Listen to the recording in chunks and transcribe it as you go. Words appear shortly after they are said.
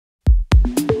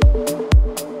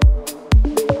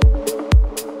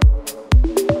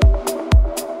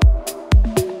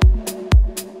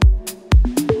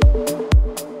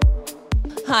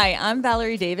Hi, I'm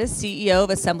Valerie Davis, CEO of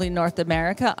Assembly North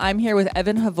America. I'm here with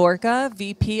Evan Hovorka,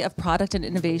 VP of Product and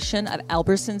Innovation at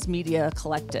Albertsons Media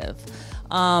Collective.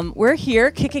 We're here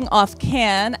kicking off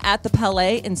Cannes at the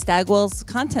Palais in Stagwell's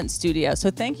content studio. So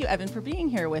thank you, Evan, for being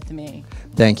here with me.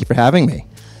 Thank you for having me.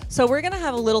 So we're going to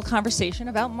have a little conversation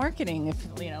about marketing.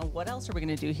 What else are we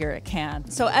going to do here at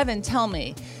Cannes? So Evan, tell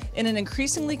me, in an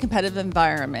increasingly competitive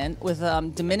environment with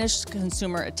diminished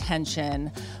consumer attention,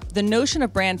 the notion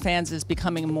of brand fans is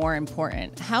becoming more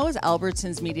important. How is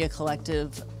Albertsons Media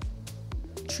Collective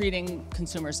treating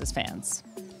consumers as fans?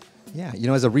 Yeah,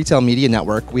 as a retail media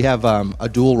network, we have a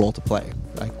dual role to play.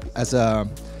 As a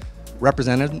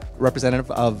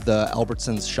representative of the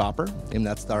Albertsons shopper, and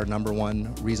that's our number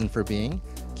one reason for being,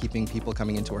 keeping people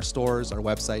coming into our stores, our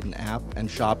website and app,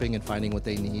 and shopping and finding what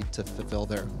they need to fulfill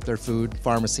their food,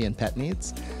 pharmacy, and pet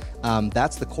needs.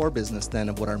 That's the core business then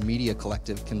of what our media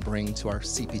collective can bring to our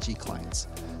CPG clients.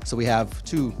 So we have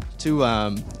two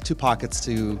pockets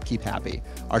to keep happy.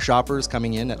 Our shoppers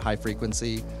coming in at high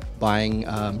frequency, buying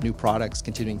new products,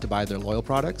 continuing to buy their loyal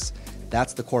products.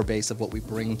 That's the core base of what we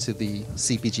bring to the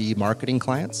CPG marketing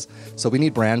clients. So we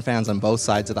need brand fans on both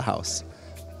sides of the house.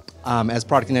 As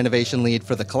product and innovation lead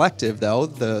for the collective, though,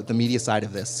 the media side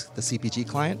of this, the CPG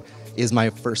client, is my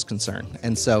first concern.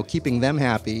 And so keeping them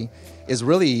happy is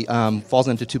really falls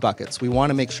into two buckets. We want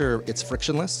to make sure it's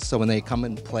frictionless, so when they come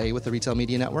and play with the retail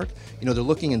media network, they're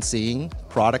looking and seeing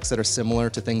products that are similar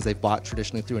to things they've bought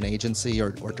traditionally through an agency or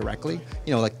directly,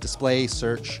 like display,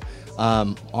 search,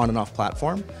 on and off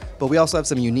platform. But we also have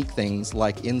some unique things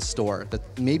like in-store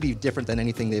that may be different than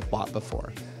anything they've bought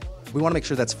before. We want to make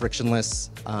sure that's frictionless,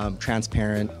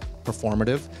 transparent,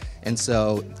 performative. And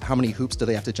so how many hoops do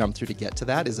they have to jump through to get to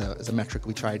that is a metric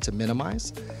we try to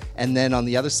minimize. And then on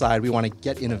the other side, we want to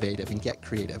get innovative and get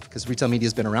creative, because retail media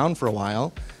has been around for a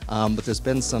while, but there's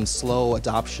been some slow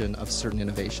adoption of certain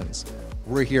innovations.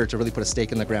 We're here to really put a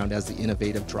stake in the ground as the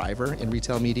innovative driver in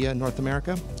retail media in North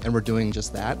America, and we're doing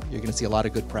just that. You're going to see a lot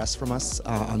of good press from us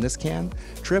on this Cannes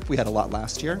trip. We had a lot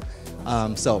last year.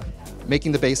 So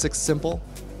making the basics simple,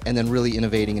 and then really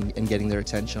innovating and getting their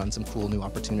attention on some cool new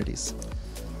opportunities.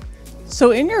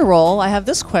 So in your role, I have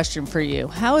this question for you.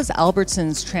 How is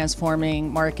Albertsons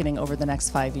transforming marketing over the next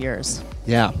 5 years?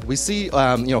 Yeah, we see,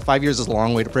 5 years is a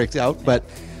long way to break out, but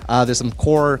there's some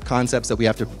core concepts that we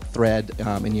have to thread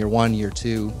in year 1, year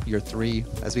 2, year 3.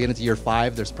 As we get into year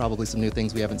 5, there's probably some new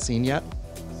things we haven't seen yet.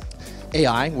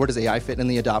 AI, where does AI fit in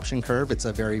the adoption curve? It's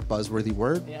a very buzzworthy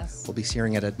word. Yes. We'll be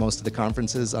hearing it at most of the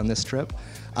conferences on this trip.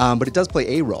 But it does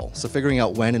play a role. So figuring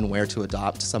out when and where to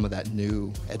adopt some of that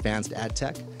new advanced ad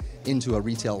tech into a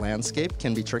retail landscape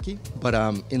can be tricky. But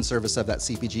in service of that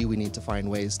CPG, we need to find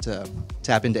ways to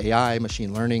tap into AI,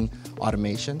 machine learning,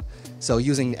 automation. So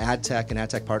using ad tech and ad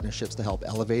tech partnerships to help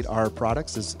elevate our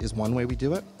products is one way we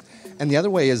do it. And the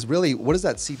other way is really, what is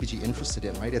that CPG interested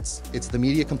in, right? It's the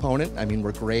media component. I mean,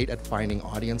 we're great at finding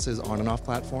audiences on and off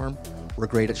platform. We're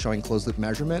great at showing closed loop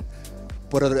measurement.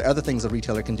 What are the other things a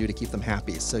retailer can do to keep them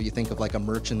happy? So you think of like a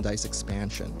merchandise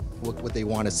expansion. What would they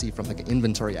want to see from like an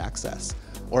inventory access,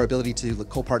 or ability to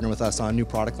co-partner with us on new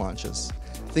product launches?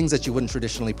 Things that you wouldn't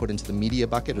traditionally put into the media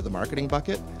bucket or the marketing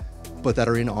bucket, but that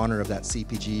are in honor of that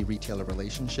CPG retailer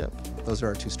relationship. Those are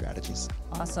our two strategies.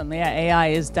 Awesome. Yeah, AI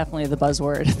is definitely the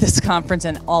buzzword at this conference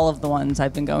and all of the ones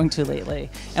I've been going to lately.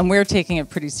 And we're taking it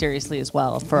pretty seriously as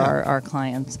well for our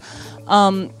clients.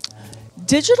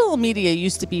 Digital media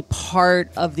used to be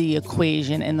part of the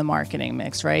equation in the marketing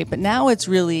mix, right? But now it's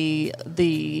really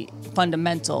the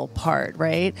fundamental part,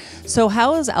 right? So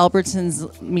how is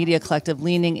Albertsons Media Collective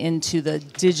leaning into the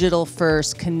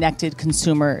digital-first connected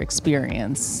consumer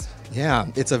experience? Yeah,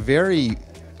 it's a very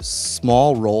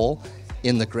small role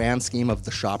in the grand scheme of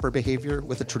the shopper behavior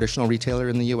with a traditional retailer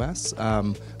in the US.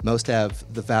 Most have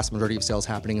the vast majority of sales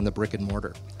happening in the brick and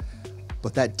mortar.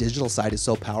 But that digital side is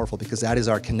so powerful because that is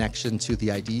our connection to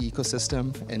the ID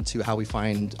ecosystem and to how we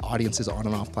find audiences on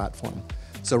and off platform.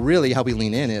 So really how we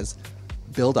lean in is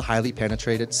build a highly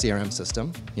penetrated CRM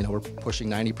system. We're pushing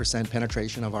 90%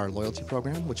 penetration of our loyalty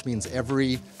program, which means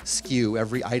every SKU,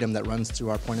 every item that runs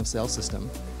through our point of sale system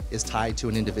is tied to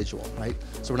an individual, right?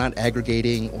 So we're not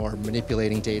aggregating or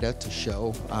manipulating data to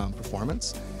show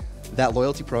performance. That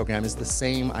loyalty program is the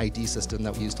same ID system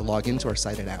that we use to log into our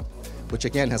site and app, which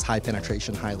again has high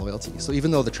penetration, high loyalty. So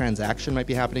even though the transaction might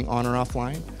be happening on or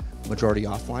offline, majority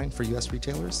offline for US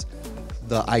retailers,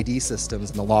 the ID systems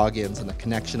and the logins and the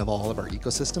connection of all of our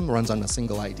ecosystem runs on a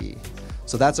single ID.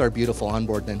 So that's our beautiful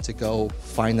onboard then to go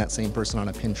find that same person on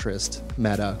a Pinterest,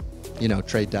 Meta,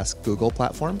 Trade Desk, Google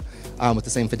platform with the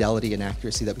same fidelity and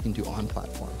accuracy that we can do on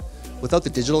platform. without the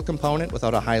digital component,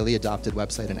 without a highly adopted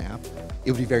website and app,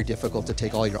 it would be very difficult to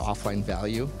take all your offline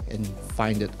value and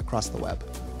find it across the web.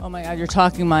 Oh my God, you're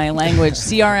talking my language.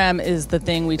 CRM is the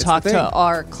thing we talk to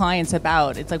our clients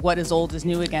about. It's like what is old is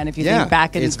new again. If you think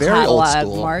back in catalog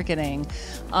marketing,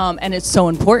 and it's so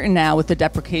important now with the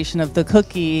deprecation of the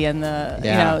cookie and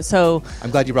the So I'm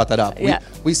glad you brought that up. Yeah.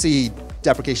 We see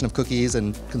deprecation of cookies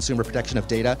and consumer protection of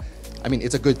data. I mean,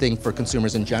 it's a good thing for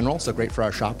consumers in general, so great for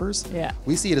our shoppers. Yeah.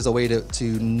 We see it as a way to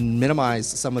minimize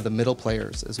some of the middle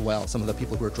players as well, some of the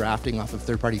people who are drafting off of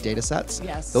third-party data sets.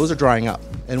 Yes. Those are drying up,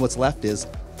 and what's left is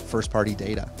first-party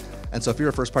data. And so if you're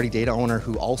a first-party data owner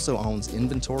who also owns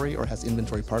inventory or has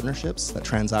inventory partnerships that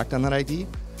transact on that ID,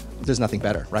 there's nothing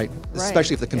better, right?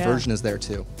 Especially if the conversion is there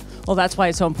too. Well, that's why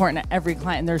it's so important to every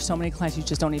client. And there's so many clients who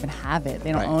just don't even have it.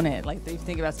 They don't own it. Like they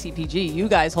think about CPG. You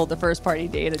guys hold the first party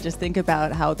data. Just think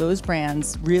about how those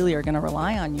brands really are going to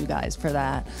rely on you guys for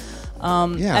that.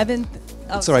 Evan,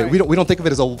 sorry. We don't think of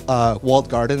it as a walled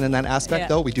garden in that aspect,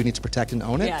 though. We do need to protect and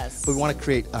own it. Yes. But we want to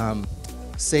create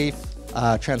safe,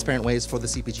 transparent ways for the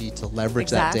CPG to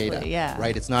leverage that data. Yeah.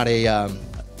 Right. It's not a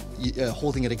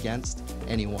holding it against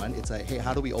anyone. It's a, hey,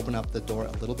 how do we open up the door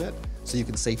a little bit so you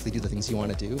can safely do the things you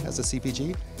want to do as a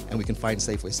CPG, and we can find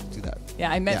safe ways to do that.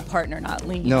 Yeah, I meant partner, not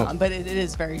lean on, but it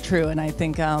is very true, and I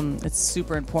think it's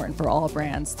super important for all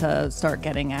brands to start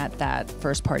getting at that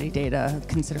first-party data,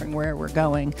 considering where we're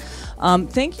going.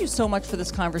 Thank you so much for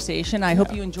this conversation. I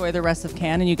hope you enjoy the rest of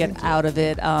Cannes and you get out of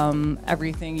it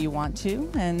everything you want to,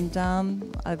 and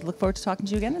I look forward to talking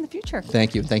to you again in the future.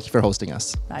 Thank you. Thank you for hosting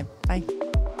us. Bye. Bye.